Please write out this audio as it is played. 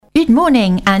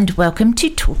morning and welcome to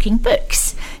Talking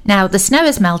Books. Now, the snow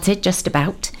has melted just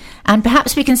about, and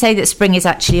perhaps we can say that spring is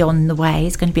actually on the way.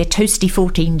 It's going to be a toasty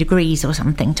 14 degrees or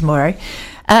something tomorrow.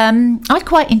 I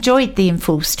quite enjoyed the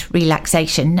enforced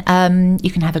relaxation.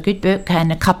 You can have a good book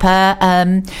and a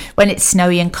cuppa when it's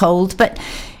snowy and cold, but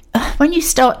when you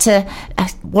start to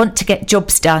want to get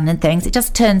jobs done and things, it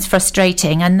just turns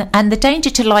frustrating, and the danger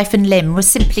to life and limb was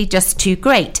simply just too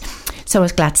great. So I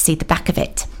was glad to see the back of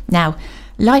it. Now,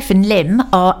 life and limb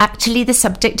are actually the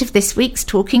subject of this week's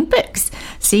Talking Books.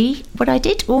 See what I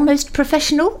did? Almost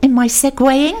professional in my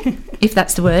segueing, if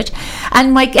that's the word.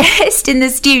 And my guest in the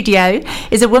studio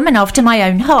is a woman after my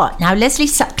own heart. Now, Lesley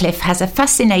Sutcliffe has a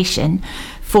fascination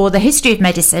for the history of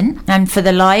medicine and for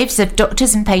the lives of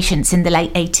doctors and patients in the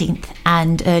late 18th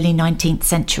and early 19th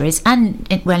centuries, and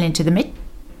well into the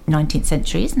mid-19th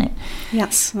century, isn't it?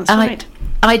 Yes, that's right.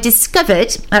 I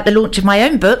discovered at the launch of my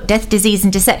own book, Death, Disease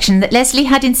and Dissection, that Lesley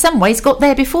had in some ways got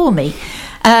there before me,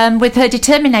 with her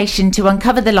determination to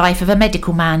uncover the life of a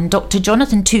medical man, Dr.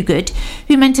 Jonathan Toogood,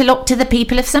 who meant a lot to the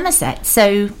people of Somerset.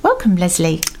 So welcome,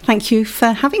 Lesley. Thank you for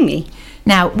having me.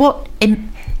 Now,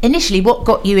 initially, what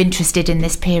got you interested in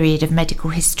this period of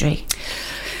medical history?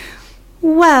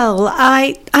 Well,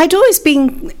 I'd always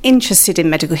been interested in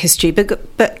medical history,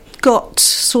 but got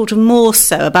sort of more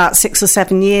so about 6 or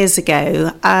 7 years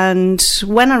ago. And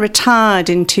when I retired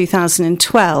in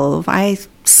 2012, I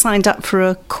signed up for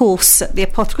a course at the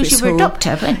Apothecaries Hall. Because you were a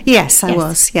doctor, weren't you? Yes, I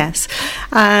was, yes.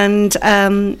 And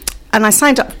I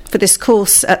signed up for this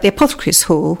course at the Apothecaries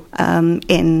Hall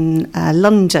in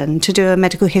London to do a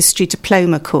medical history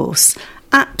diploma course.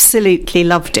 Absolutely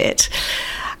loved it.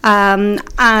 And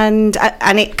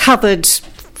it covered,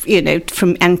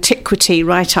 from antiquity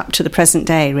right up to the present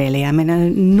day, really. I mean, an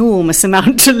enormous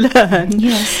amount to learn.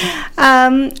 Yes.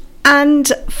 And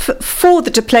for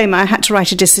the diploma, I had to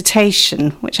write a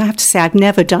dissertation, which I have to say I'd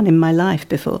never done in my life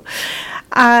before.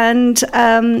 And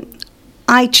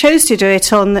I chose to do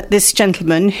it on this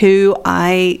gentleman who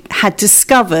I had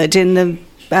discovered in the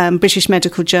British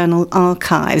Medical Journal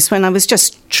archives when I was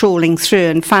just trawling through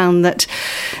and found that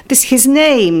his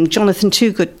name, Jonathan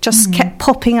Toogood, just kept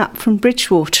popping up from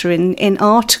Bridgewater in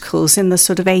articles in the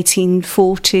sort of 1840s,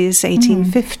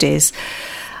 1850s.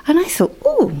 And I thought,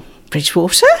 oh,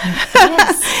 Bridgewater?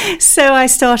 Yes. So I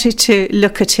started to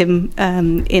look at him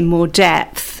in more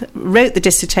depth, wrote the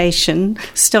dissertation,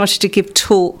 started to give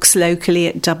talks locally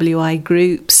at WI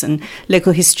groups and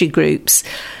local history groups,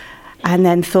 and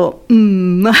then thought,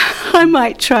 I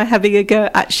might try having a go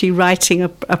at actually writing a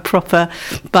proper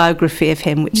biography of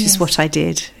him, which is what I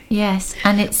did. Yes,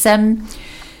 and it's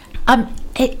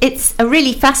a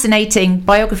really fascinating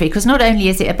biography, because not only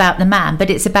is it about the man,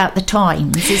 but it's about the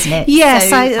times, isn't it?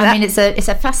 Yes, so, I mean, it's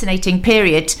a fascinating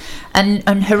period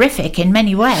and horrific in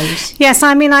many ways. Yes,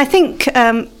 I mean, I think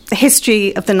the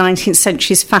history of the 19th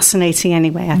century is fascinating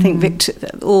anyway. I think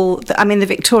the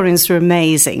Victorians were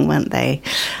amazing, weren't they?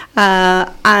 But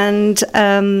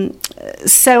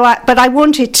I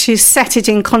wanted to set it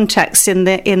in context in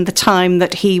the time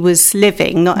that he was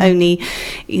living, not only,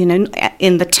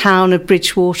 in the town of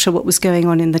Bridgewater, what was going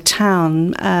on in the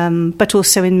town, but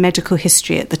also in medical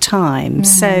history at the time.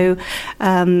 So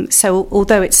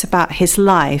although it's about his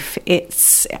life,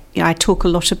 I talk a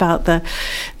lot about the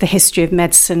history of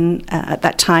medicine at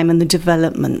that time and the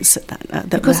developments that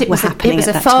were happening. It was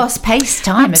a fast-paced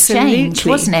time of change,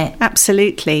 wasn't it?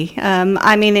 Absolutely.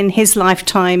 I mean, in his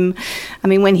lifetime,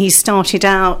 when he started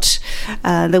out,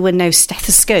 there were no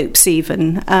stethoscopes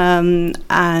even,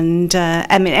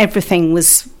 everything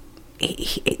was.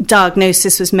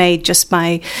 Diagnosis was made just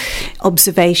by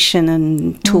observation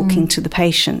and talking to the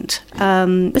patient.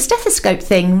 The stethoscope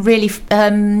thing really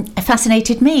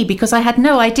fascinated me, because I had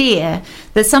no idea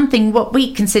that what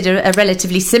we consider a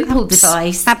relatively simple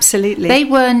device. Absolutely. They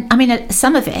weren't,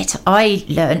 some of it I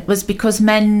learnt was because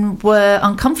men were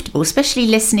uncomfortable, especially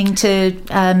listening to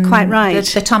quite right.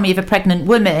 the tummy of a pregnant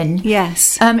woman.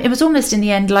 Yes. It was almost in the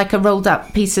end like a rolled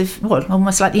up piece of,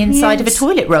 almost like the inside of a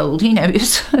toilet roll,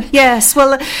 Yes,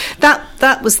 well,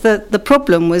 that was the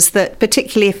problem, was that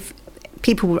particularly if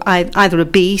people were either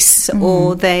obese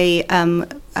or they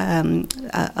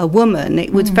a woman,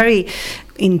 it was very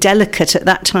indelicate at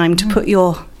that time to put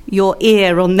your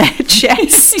ear on their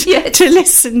chest to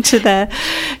listen to their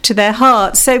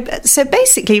heart. So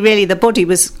basically, really, the body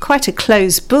was quite a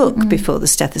closed book before the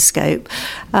stethoscope,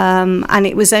 and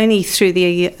it was only through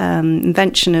the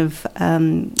invention of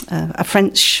a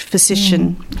French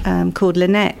physician called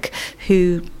Laennec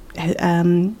who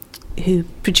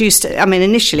produced it.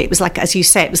 Initially it was like, as you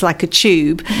say, it was like a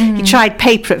tube. He tried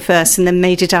paper at first and then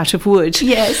made it out of wood.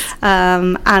 Yes.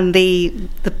 And the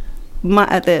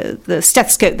the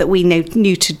stethoscope that we know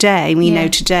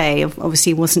today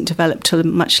obviously wasn't developed till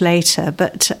much later,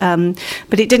 but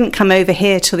it didn't come over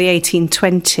here till the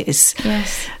 1820s.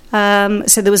 Yes.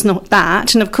 So there was not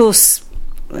that, and of course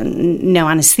no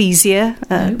anaesthesia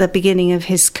at the beginning of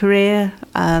his career.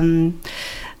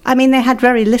 I mean, they had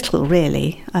very little,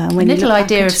 really. Little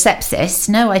idea of sepsis,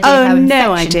 no idea how infection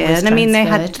no idea. was And I mean,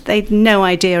 transferred. they'd no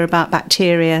idea about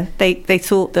bacteria. They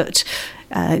thought that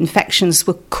infections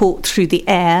were caught through the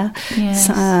air. Yes.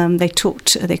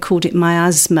 They called it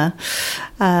miasma.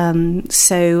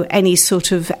 So any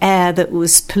sort of air that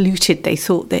was polluted, they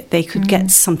thought that they could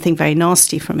get something very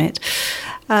nasty from it.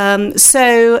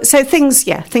 So things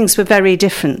were very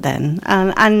different then,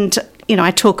 and I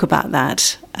talk about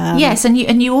that. Yes, and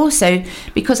you also,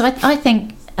 because I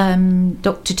think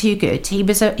Dr. Toogood, he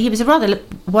was a rather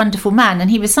wonderful man,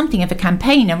 and he was something of a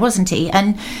campaigner, wasn't he?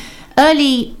 And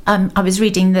early, I was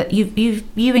reading that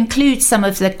you include some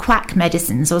of the quack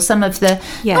medicines, or some of the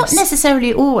not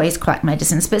necessarily always quack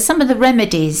medicines, but some of the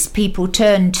remedies people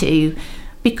turned to,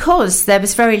 because there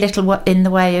was very little in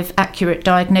the way of accurate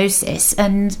diagnosis,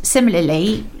 and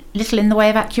similarly little in the way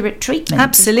of accurate treatment.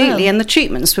 Absolutely, and the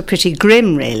treatments were pretty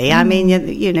grim, really. I mean,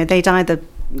 they'd either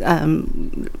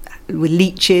with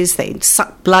leeches, they'd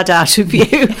suck blood out of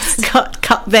you,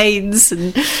 cut veins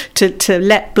and to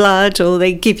let blood, or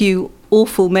they give you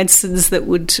awful medicines that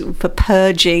would for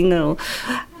purging, or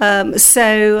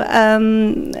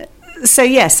so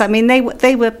yes, I mean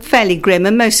they were fairly grim,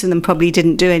 and most of them probably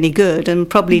didn't do any good and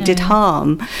probably did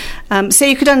harm. So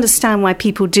you could understand why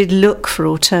people did look for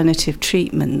alternative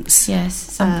treatments. Yes,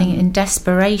 something in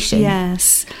desperation.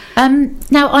 Yes.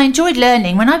 Now, I enjoyed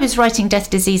learning when I was writing Death,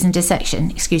 Disease and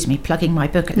Dissection. Excuse me, plugging my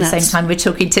book at the same time we're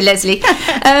talking to Lesley.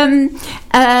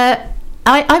 I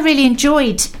really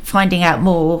enjoyed finding out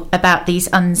more about these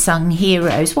unsung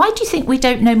heroes. Why do you think we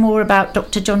don't know more about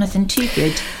Dr. Jonathan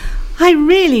Toogood? I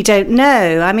really don't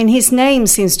know. I mean, his name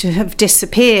seems to have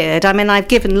disappeared. I mean, I've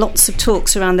given lots of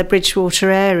talks around the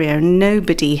Bridgewater area and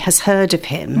nobody has heard of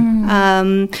him.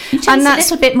 Tell us a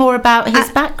little bit more about his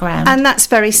background. And that's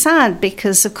very sad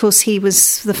because, of course, he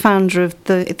was the founder of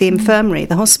the infirmary,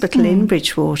 the hospital in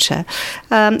Bridgewater.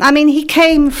 I mean, he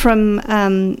came from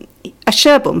a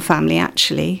Sherborne family,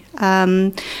 actually.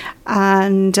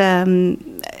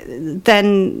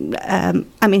 Then,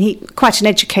 I mean, he quite an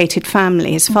educated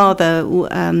family. His father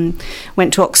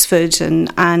went to Oxford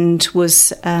and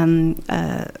was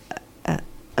a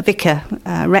vicar,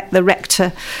 the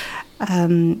rector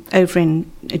over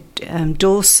in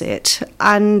Dorset,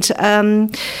 and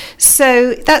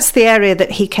so that's the area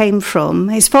that he came from.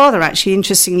 His father, actually,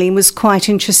 interestingly, was quite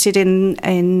interested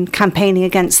in campaigning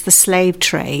against the slave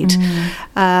trade,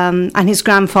 and his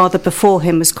grandfather before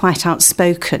him was quite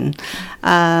outspoken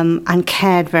and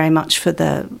cared very much for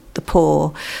the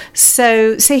poor.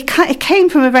 So he came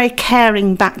from a very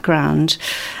caring background.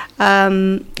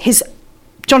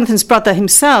 Jonathan's brother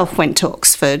himself went to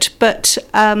Oxford, but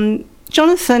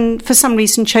Jonathan, for some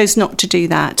reason, chose not to do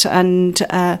that. And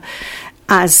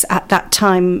as at that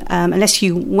time, unless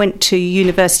you went to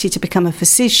university to become a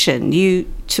physician,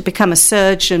 to become a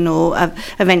surgeon or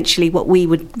eventually what we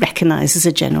would recognise as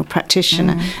a general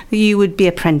practitioner, you would be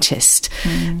apprenticed.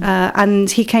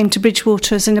 And he came to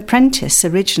Bridgewater as an apprentice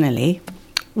originally.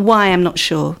 Why, I'm not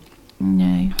sure.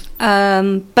 No.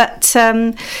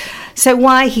 So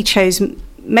why he chose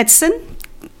medicine,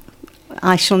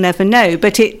 I shall never know,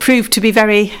 but it proved to be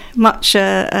very much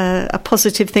a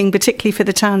positive thing, particularly for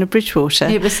the town of Bridgewater.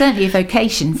 It was certainly a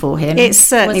vocation for him. It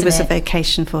certainly was a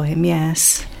vocation for him,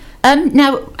 yes.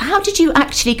 Now, how did you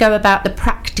actually go about the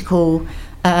practical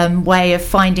way of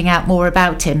finding out more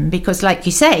about him? Because, like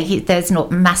you say, there's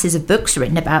not masses of books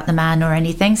written about the man or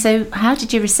anything, so how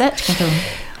did your research get on?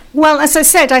 Well, as I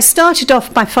said, I started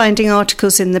off by finding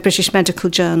articles in the British Medical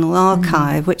Journal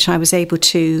archive, which I was able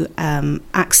to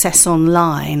access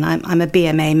online. I'm a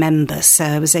BMA member, so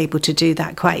I was able to do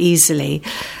that quite easily.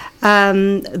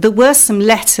 There were some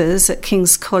letters at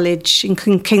King's College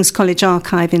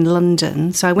Archive in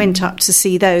London, so I went up to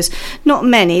see those. Not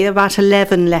many, about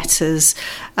 11 letters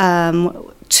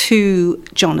to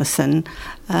Jonathan,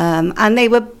 and they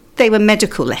were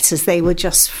medical letters. They were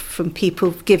just from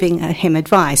people giving him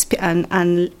advice.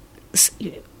 And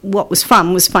what was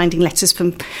fun was finding letters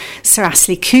from Sir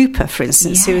Astley Cooper, for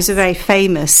instance, who was a very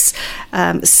famous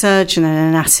surgeon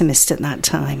and anatomist at that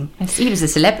time. Yes, he was a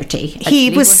celebrity. Actually,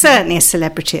 he was certainly a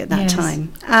celebrity at that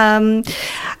time. And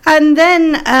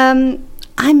then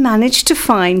I managed to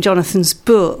find Jonathan's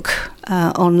book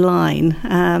online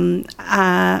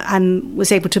and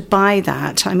was able to buy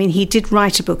that. I mean, he did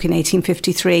write a book in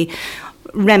 1853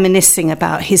 reminiscing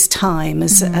about his time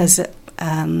as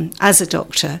a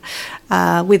doctor,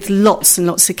 with lots and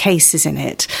lots of cases in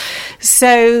it.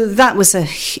 So that was a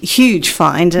huge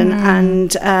find,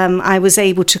 and I was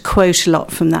able to quote a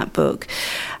lot from that book.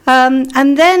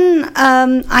 And then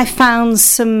I found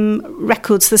some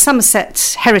records. The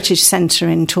Somerset Heritage Centre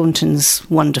in Taunton's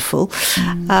wonderful,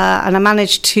 and I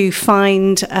managed to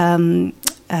find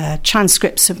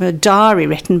transcripts of a diary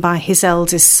written by his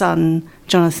eldest son,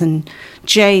 Jonathan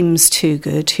James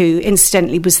Toogood, who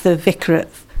incidentally was the vicar at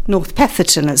North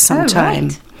Petherton at some time.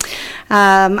 Right.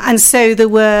 And so there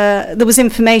was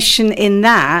information in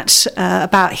that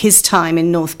about his time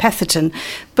in North Petherton,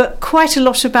 but quite a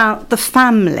lot about the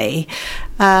family.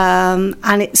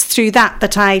 And it's through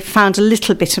that I found a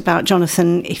little bit about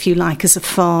Jonathan, if you like, as a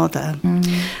father.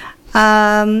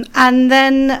 And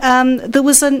then there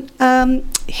was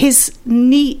his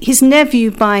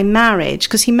nephew by marriage,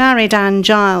 because he married Anne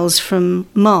Giles from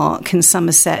Mark in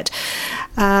Somerset,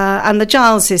 and the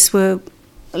Gileses were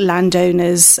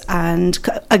landowners, and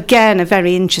again a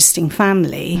very interesting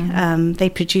family. They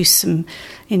produced some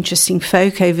interesting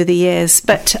folk over the years,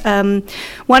 but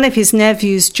one of his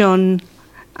nephews, John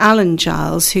Allen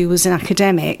Giles, who was an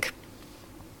academic,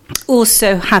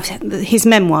 also have his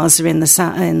memoirs are in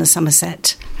the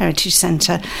Somerset Heritage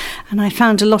Centre, and I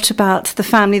found a lot about the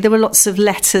family. There were lots of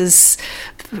letters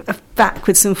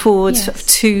backwards and forwards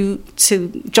to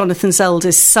Jonathan's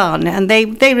eldest son, and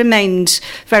they remained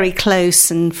very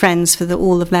close and friends for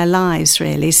all of their lives,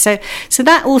 really. So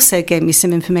that also gave me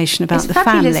some information about the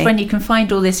family. It's fabulous when you can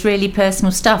find all this really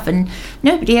personal stuff, and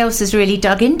nobody else has really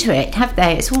dug into it, have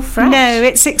they? It's all fresh. No,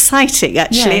 it's exciting,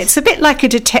 actually. It's a bit like a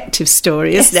detective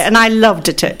story, isn't it? And I love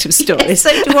detective stories. Yes, so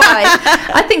do I.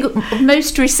 I think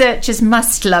most researchers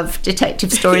must love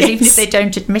detective stories, even if they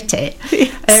don't admit it.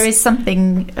 There is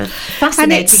something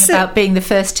fascinating about being the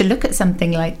first to look at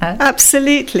something like that.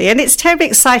 Absolutely, and it's terribly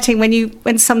exciting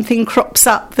when something crops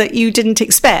up that you didn't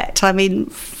expect. I mean,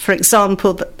 for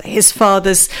example, his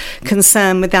father's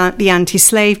concern with the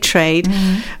anti-slave trade,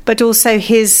 but also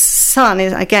his son,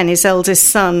 again his eldest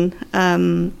son,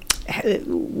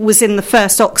 was in the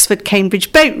first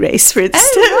Oxford-Cambridge boat race, for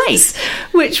instance,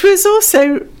 which was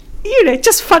also,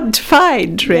 just fun to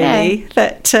find, really.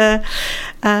 That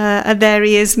and there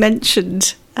he is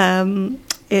mentioned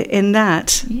in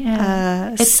that.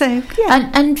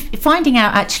 And finding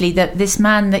out actually that this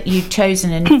man that you've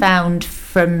chosen and found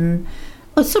from,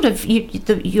 well, sort of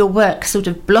your work sort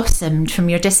of blossomed from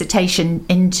your dissertation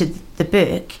into the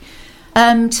book.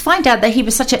 To find out that he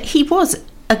was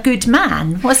a good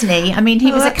man, wasn't he? I mean,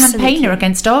 he was a campaigner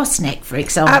against arsenic, for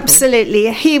example.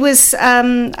 Absolutely. He was,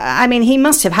 he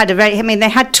must have had they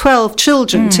had 12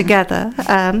 children together.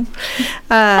 Had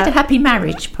a happy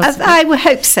marriage, possibly. I would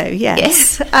hope so,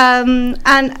 yes.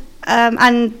 And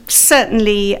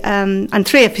certainly, and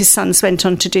 3 of his sons went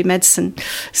on to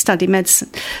study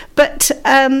medicine. But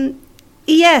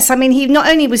yes, he not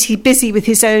only was he busy with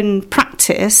his own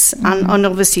practice and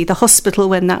obviously the hospital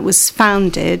when that was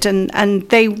founded, and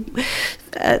they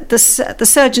the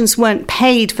surgeons weren't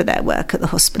paid for their work at the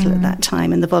hospital at that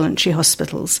time, in the voluntary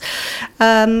hospitals.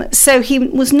 So he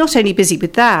was not only busy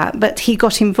with that, but he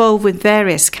got involved with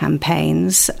various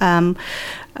campaigns. One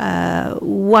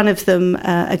of them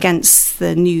against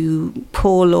the new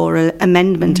Poor Law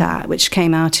Amendment Act, which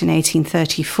came out in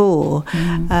 1834,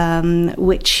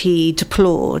 which he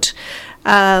deplored.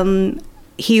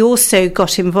 He also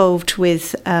got involved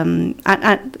with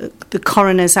the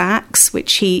Coroner's Acts,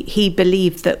 which he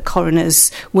believed that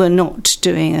coroners were not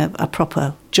doing a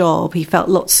proper job. He felt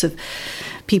lots of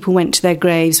people went to their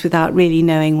graves without really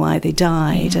knowing why they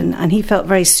died, and he felt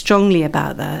very strongly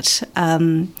about that.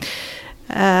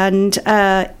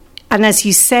 And as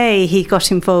you say, he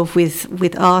got involved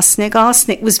with arsenic.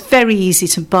 Arsenic was very easy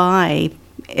to buy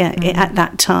at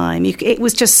that time. It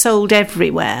was just sold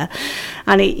everywhere,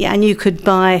 and you could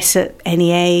buy it at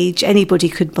any age. Anybody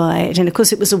could buy it, and of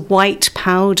course it was a white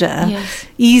powder,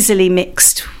 easily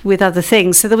mixed with other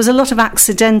things. So there was a lot of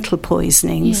accidental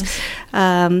poisonings,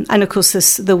 and of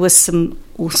course there was some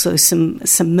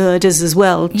murders as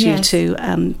well due to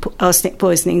arsenic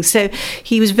poisoning. So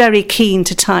he was very keen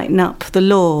to tighten up the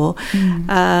law.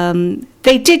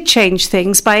 They did change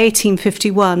things. By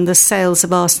 1851, the Sales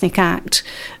of Arsenic Act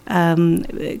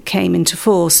came into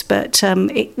force, but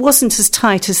it wasn't as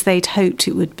tight as they'd hoped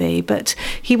it would be. But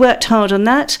he worked hard on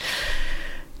that.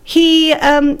 He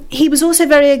was also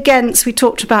very against, we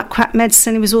talked about quack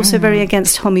medicine, he was also very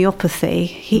against homeopathy.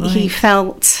 He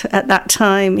felt at that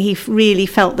time, he really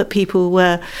felt that people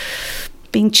were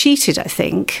being cheated, I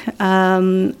think.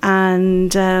 And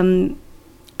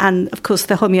of course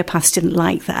the homeopaths didn't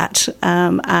like that,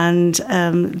 and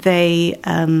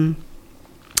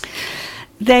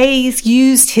they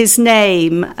used his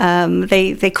name.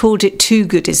 They called it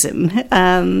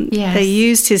Toogoodism. Yes. They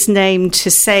used his name to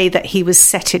say that he was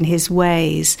set in his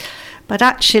ways. But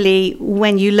actually,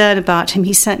 when you learn about him,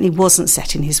 he certainly wasn't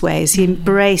set in his ways. He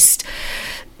embraced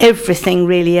everything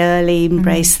really early,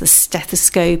 embraced the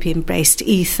stethoscope, he embraced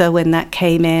ether when that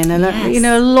came in. And,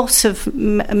 a lot of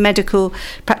medical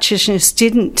practitioners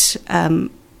didn't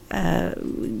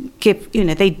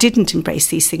they didn't embrace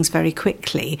these things very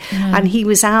quickly. And he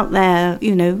was out there,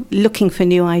 looking for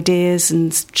new ideas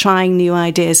and trying new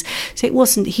ideas. So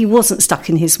he wasn't stuck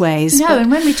in his ways. No,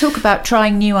 and when we talk about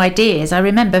trying new ideas, I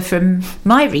remember from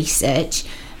my research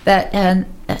that,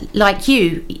 like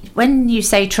you, when you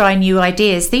say try new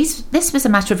ideas, this was a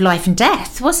matter of life and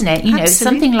death, wasn't it? Absolutely.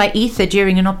 Something like ether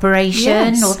during an operation,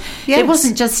 Yes. or it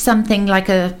wasn't just something like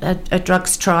a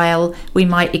drugs trial we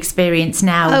might experience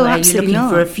now, where you're looking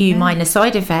for a few minor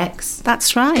side effects.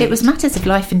 That's right. It was matters of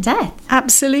life and death.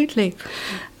 Absolutely.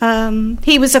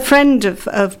 He was a friend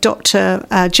of Dr.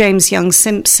 James Young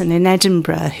Simpson in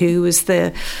Edinburgh, who was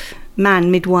the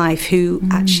man midwife who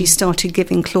actually started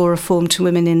giving chloroform to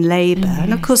women in labour.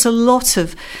 And of course a lot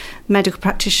of medical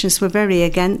practitioners were very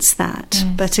against that.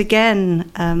 But again,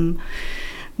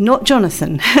 not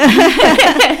Jonathan.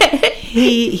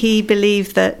 He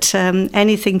believed that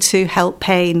anything to help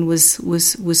pain was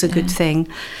a good thing.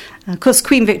 Of course,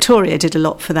 Queen Victoria did a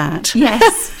lot for that.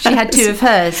 Yes, she had two of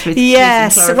hers with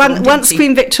yes, using chloroform, once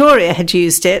Queen Victoria had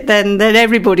used it, then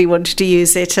everybody wanted to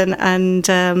use it, and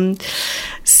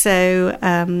so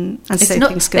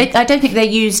things go. I don't think they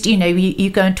used. You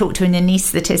go and talk to an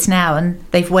anaesthetist now, and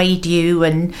they've weighed you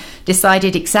and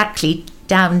decided exactly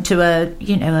down to a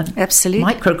Absolutely.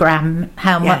 microgram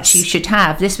how much you should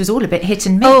have. This was all a bit hit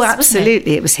and miss. Oh,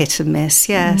 absolutely, it was hit and miss.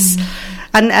 Yes.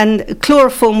 And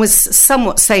chloroform was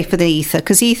somewhat safer than ether,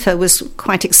 because ether was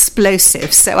quite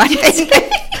explosive. So I think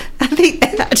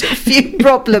they had a few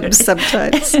problems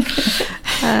sometimes.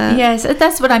 Yes,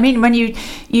 that's what I mean. When you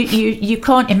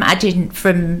can't imagine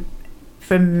from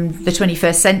the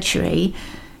 21st century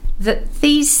that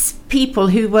these people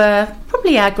who were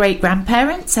probably our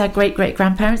great-grandparents,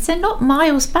 they're not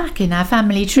miles back in our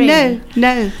family tree.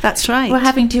 No, that's right. We're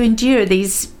having to endure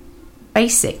these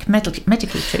basic medical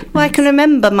treatments. Well, I can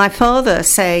remember my father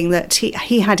saying that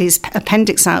he had his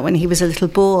appendix out when he was a little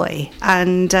boy,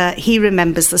 and he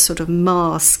remembers the sort of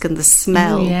mask and the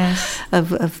smell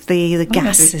of the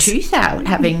gases. A tooth out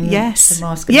having the mask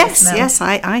and the smell. Yes,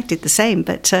 I did the same.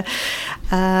 But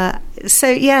so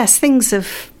yes, things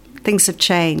have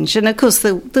changed, and of course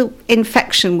the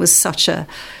infection was such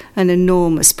an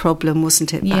enormous problem,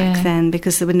 wasn't it, back then,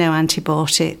 because there were no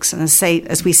antibiotics, and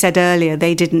as we said earlier,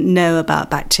 they didn't know about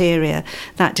bacteria.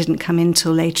 That didn't come in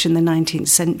till later in the 19th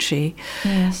century,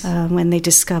 when they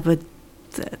discovered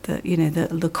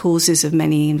the causes of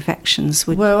many infections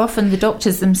were often the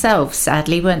doctors themselves,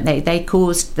 sadly, weren't they? They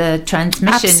caused the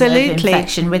transmission of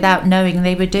infection without knowing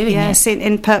they were doing it. Yes,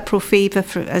 in puerperal fever,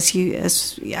 as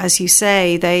you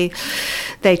say,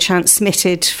 they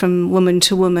transmitted from woman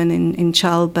to woman in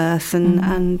childbirth,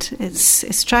 and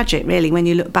it's tragic, really, when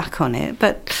you look back on it.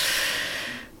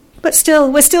 But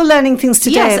still, we're still learning things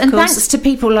today, yes, of and course. thanks to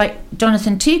people like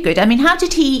Jonathan Toogood. I mean, how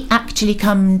did he actually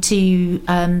come to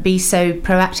be so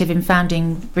proactive in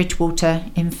founding Bridgewater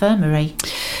Infirmary?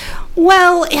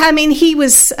 Well, I mean, he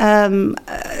was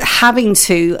having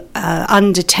to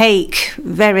undertake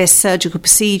various surgical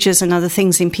procedures and other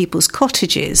things in people's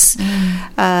cottages,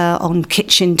 on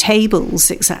kitchen tables,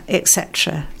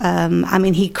 etc. I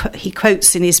mean, he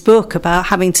quotes in his book about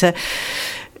having to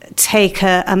take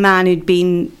a man who'd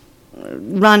been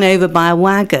run over by a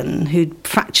wagon, who'd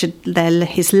fractured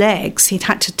his legs. He'd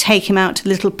had to take him out to the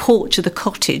little porch of the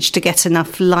cottage to get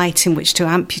enough light in which to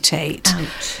amputate.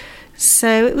 Ouch.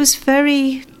 So it was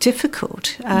very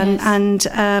difficult, and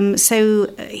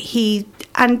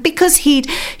because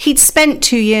he'd spent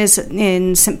 2 years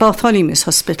in St Bartholomew's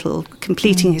Hospital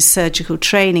completing his surgical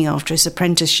training after his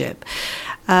apprenticeship.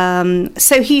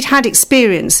 So he'd had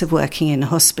experience of working in a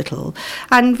hospital,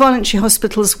 and voluntary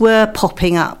hospitals were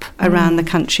popping up around the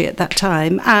country at that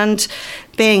time, and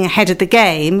being ahead of the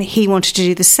game, he wanted to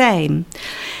do the same.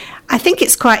 I think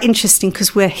it's quite interesting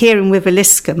because we're here in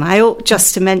Wiveliscombe. I ought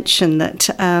just to mention that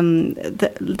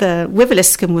the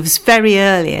Wiveliscombe was very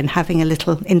early in having a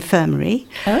little infirmary.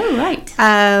 Oh, right.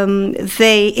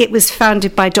 It was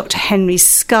founded by Dr. Henry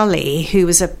Scully, who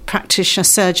was a practitioner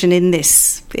surgeon in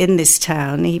this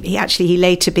town. He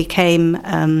later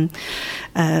became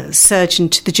surgeon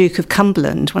to the Duke of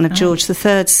Cumberland, one of George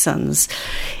III's sons.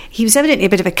 he was evidently a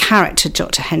bit of a character,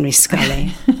 Dr. Henry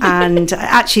Scully. And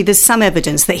actually, there's some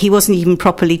evidence that he wasn't even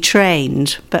properly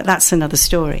trained, but that's another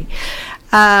story.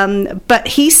 But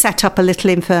he set up a little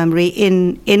infirmary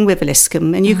in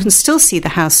Wiveliscombe, and you can still see the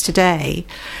house today.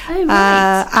 Oh,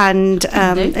 right. And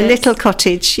a little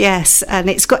cottage, yes, and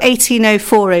it's got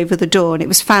 1804 over the door, and it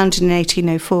was founded in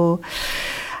 1804.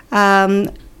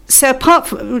 So apart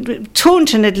from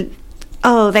Taunton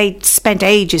they spent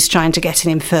ages trying to get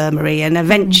an infirmary, and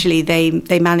eventually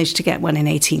they managed to get one in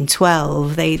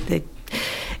 1812.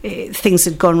 Things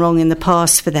had gone wrong in the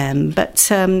past for them. But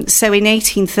so in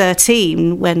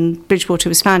 1813, when Bridgewater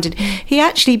was founded, he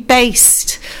actually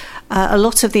based a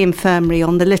lot of the infirmary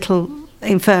on the little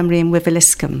infirmary in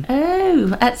Wiveliscombe.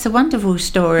 Oh, that's a wonderful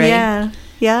story. Yeah.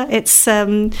 It's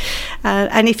and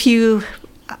if you,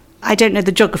 I don't know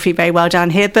the geography very well down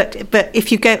here, but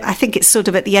if you go, I think it's sort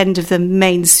of at the end of the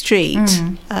main street,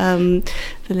 the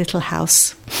little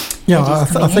house. Yeah,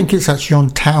 I think it's actually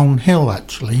on Town Hill,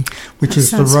 actually, which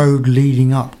is the road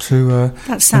leading up to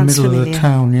the middle of the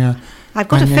town, yeah. I've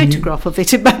got a photograph of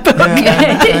it in my book.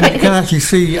 Yeah, and you can actually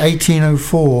see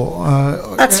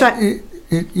 1804. That's right.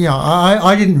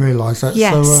 I didn't realise that.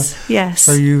 Yes, yes.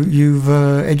 So you've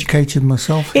educated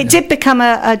myself. It did become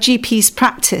a GP's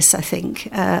practice, I think,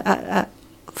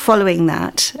 following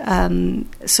that.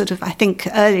 Sort of, I think,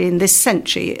 early in this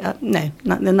century. No,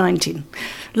 not the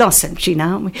last century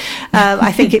now. Aren't we?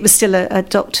 I think it was still a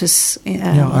doctor's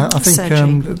I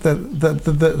think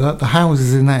the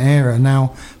houses in that area are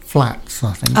now flats,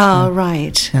 I think. Oh,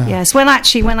 right. Yeah. Yes. When I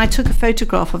took a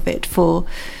photograph of it for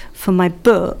my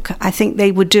book, I think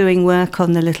they were doing work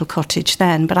on the little cottage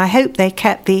then, but I hope they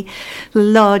kept the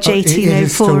large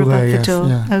 1804 above the door.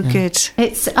 Yeah, good.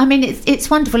 It's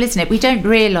wonderful, isn't it? We don't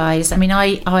realise. I mean,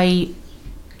 I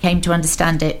came to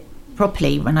understand it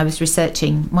properly when I was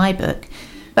researching my book,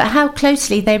 but how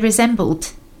closely they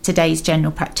resembled today's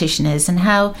general practitioners and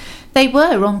how they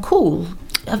were on call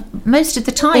most of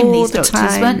the time. All these the doctors,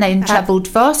 time. weren't they? And travelled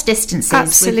vast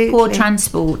distances with poor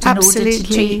transport in order to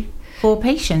treat poor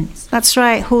patients. That's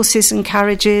right, horses and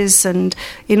carriages, and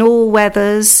in all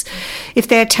weathers. If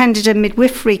they attended a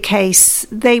midwifery case,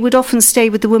 they would often stay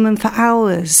with the woman for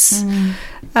hours.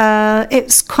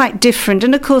 It's quite different,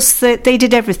 and of course they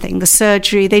did everything, the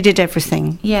surgery, they did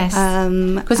everything. Yes,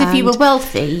 because if you were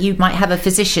wealthy, you might have a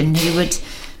physician who would,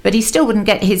 but he still wouldn't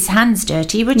get his hands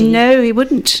dirty, would he? No, he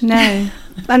wouldn't, no.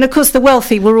 And of course the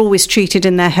wealthy were always treated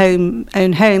in their own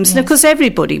homes. Yes. And of course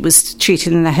everybody was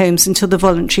treated in their homes until the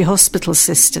voluntary hospital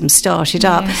system started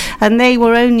up. Yes. And they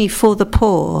were only for the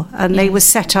poor, and they were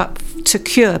set up to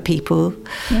cure people.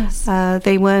 Yes.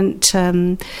 They weren't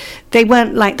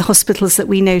like the hospitals that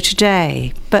we know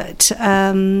today, but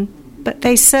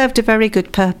they served a very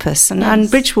good purpose.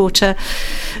 And Bridgewater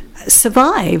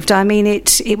survived. I mean,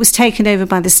 it was taken over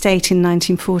by the state in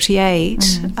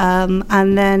 1948,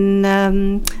 and then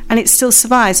and it still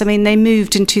survives. I mean, they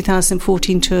moved in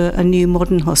 2014 to a new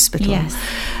modern hospital. Yes.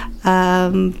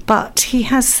 But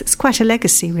it's quite a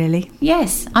legacy, really.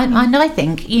 Yes, and I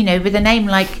think, with a name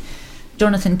like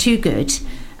Jonathan Toogood,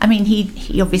 I mean,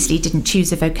 he obviously didn't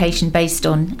choose a vocation based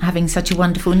on having such a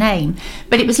wonderful name,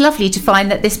 but it was lovely to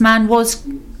find that this man was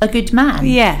a good man.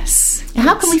 Yes.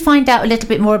 How can we find out a little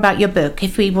bit more about your book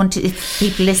if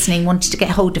people listening wanted to get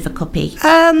hold of a copy?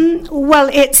 Well,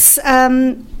 it's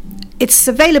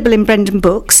available in Brendan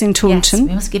Books in Taunton. Yes,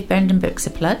 we must give Brendan Books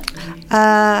a plug.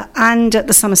 And at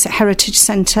the Somerset Heritage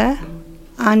Centre,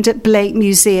 and at Blake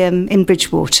Museum in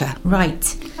Bridgewater. Right.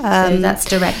 So that's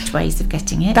direct ways of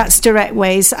getting it. That's direct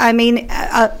ways. I mean,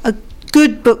 a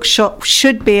good bookshop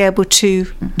should be able to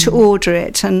order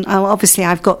it, and obviously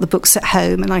I've got the books at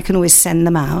home and I can always send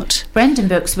them out. Brendan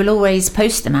Books will always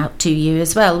post them out to you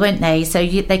as well, won't they? So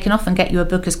they can often get you a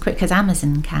book as quick as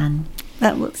Amazon can.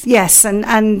 Yes,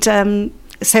 and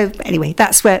so anyway,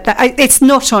 that's where it's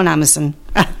not on Amazon.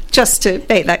 Just to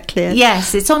make that clear.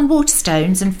 Yes, it's on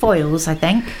Waterstones and Foyles, I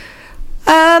think.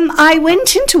 I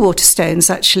went into Waterstones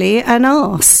actually and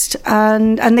asked,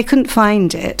 and they couldn't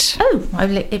find it. Oh,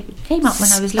 it came up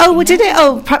when I was looking. Oh, did it?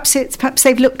 Oh, perhaps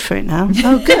they've looked for it now.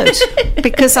 Oh, good.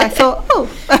 Because I thought,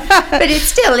 but it's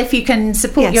still, if you can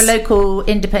support your local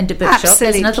independent bookshop.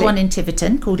 Absolutely. There's another one in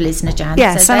Tiverton called Liz Najan.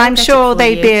 Yes, so and I'm sure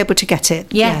they'd be able to get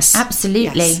it. Yes,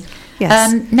 absolutely.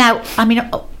 Yes. Now, I mean,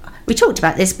 we talked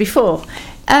about this before.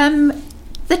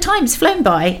 The time's flown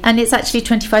by, and it's actually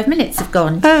 25 minutes have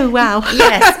gone. Oh, wow.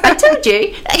 Yes, I told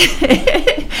you.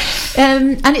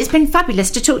 And it's been fabulous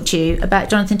to talk to you about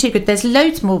Jonathan Toogood. There's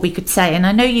loads more we could say, and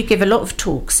I know you give a lot of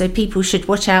talks, so people should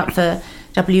watch out for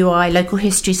WI, Local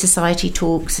History Society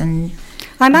talks. And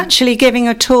I'm actually giving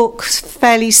a talk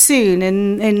fairly soon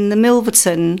in the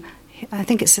Milverton, I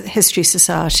think it's the History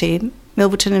Society,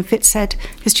 Milverton and Fitzhead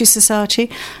History Society,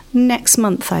 next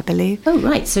month, I believe. Oh,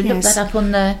 right. So look that up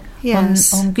on the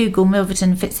on Google,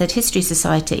 Milverton Fitzhead History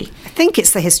Society. I think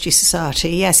it's the History Society,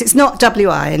 yes. It's not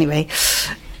WI, anyway.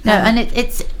 No, and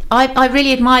it's... I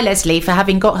really admire Lesley for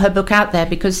having got her book out there,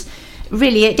 because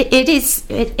really it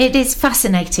is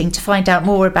fascinating to find out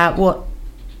more about what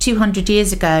 200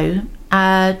 years ago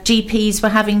GPs were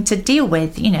having to deal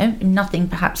with. You know, nothing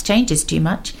perhaps changes too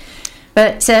much.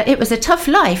 But it was a tough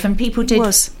life, and people did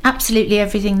absolutely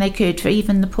everything they could for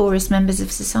even the poorest members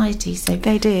of society. So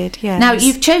they did, yes. Now,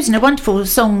 you've chosen a wonderful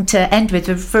song to end with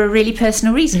for a really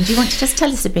personal reason. Do you want to just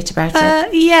tell us a bit about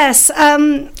it? Yes.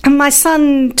 My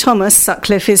son, Thomas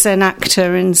Sutcliffe, is an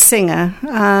actor and singer.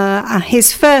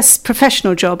 His first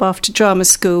professional job after drama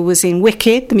school was in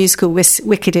Wicked, the musical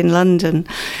Wicked in London.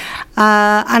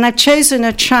 And I've chosen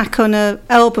a track on an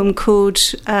album called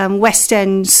West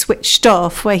End Switched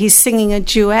Off, where he's singing a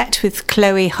duet with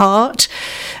Chloe Hart,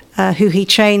 who he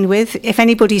trained with. If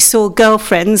anybody saw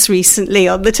Girlfriends recently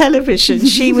on the television,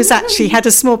 she was actually had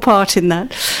a small part in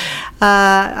that.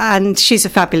 And she's a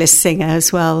fabulous singer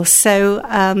as well. So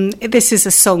this is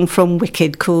a song from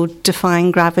Wicked called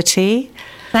Defying Gravity.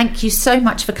 Thank you so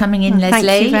much for coming in, Lesley.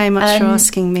 Thank you very much for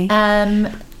asking me.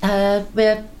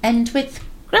 We'll end with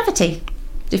Gravity.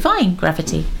 Defying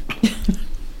Gravity.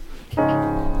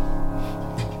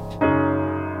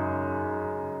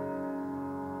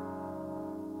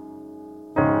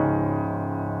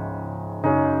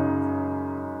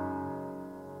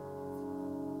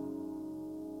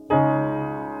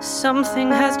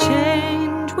 Something has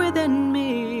changed within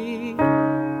me.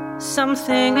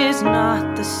 Something is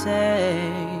not the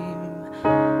same.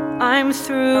 I'm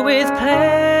through with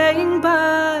playing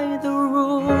by the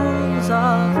rules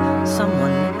of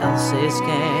someone else's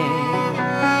game.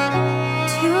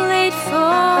 Too late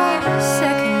for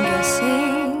second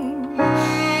guessing.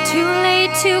 Too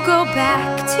late to go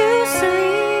back to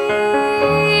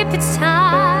sleep. It's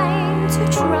time to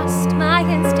trust my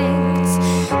instincts.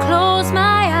 Close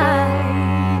my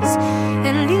eyes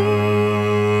and leave.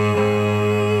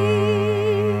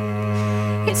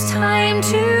 It's time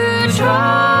to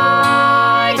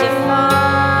try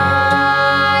defying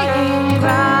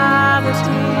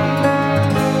gravity.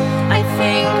 I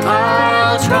think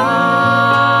I'll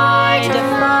try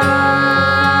defying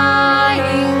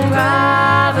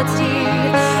gravity,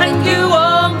 and you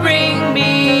won't bring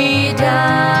me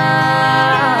down.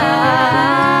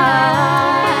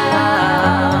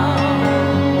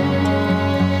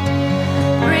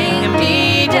 Bring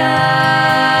me down.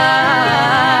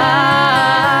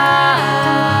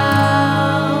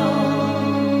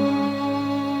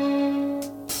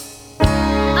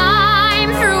 I'm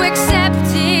through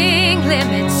accepting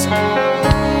limits,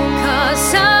 'cause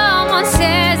someone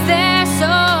says they're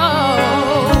so.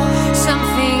 Some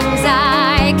things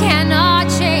I cannot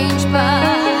change,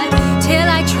 but till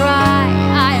I try,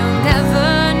 I'll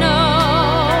never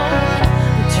know.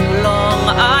 Too long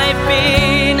I've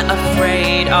been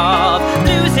afraid of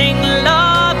losing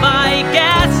love. I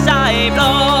guess I've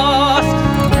lost.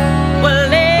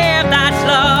 Well, if that's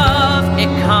love,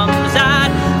 it comes at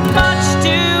much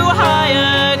too high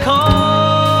a cost.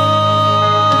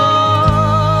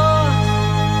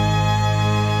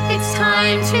 It's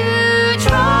time to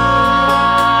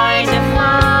try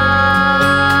defying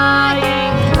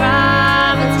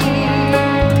gravity.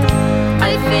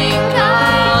 I think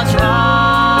I'll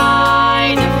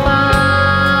try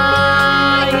defying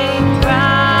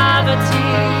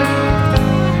gravity.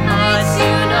 I'd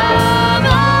sooner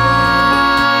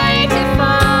die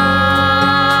defying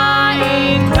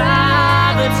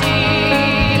gravity.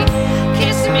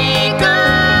 Kiss me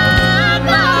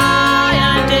goodbye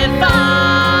and defying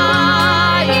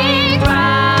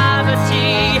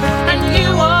gravity, and you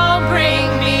won't bring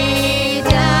me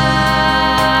down.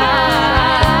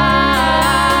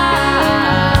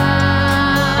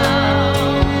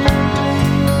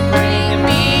 Bring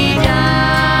me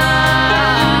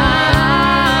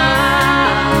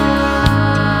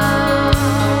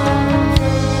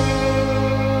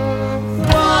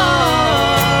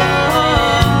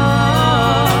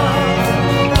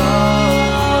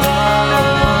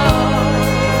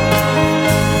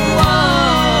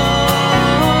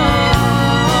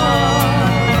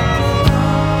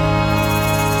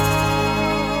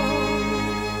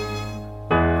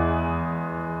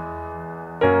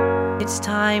It's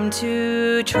time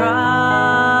to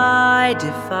try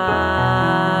defying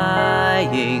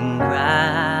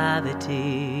gravity.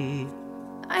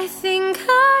 I think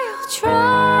I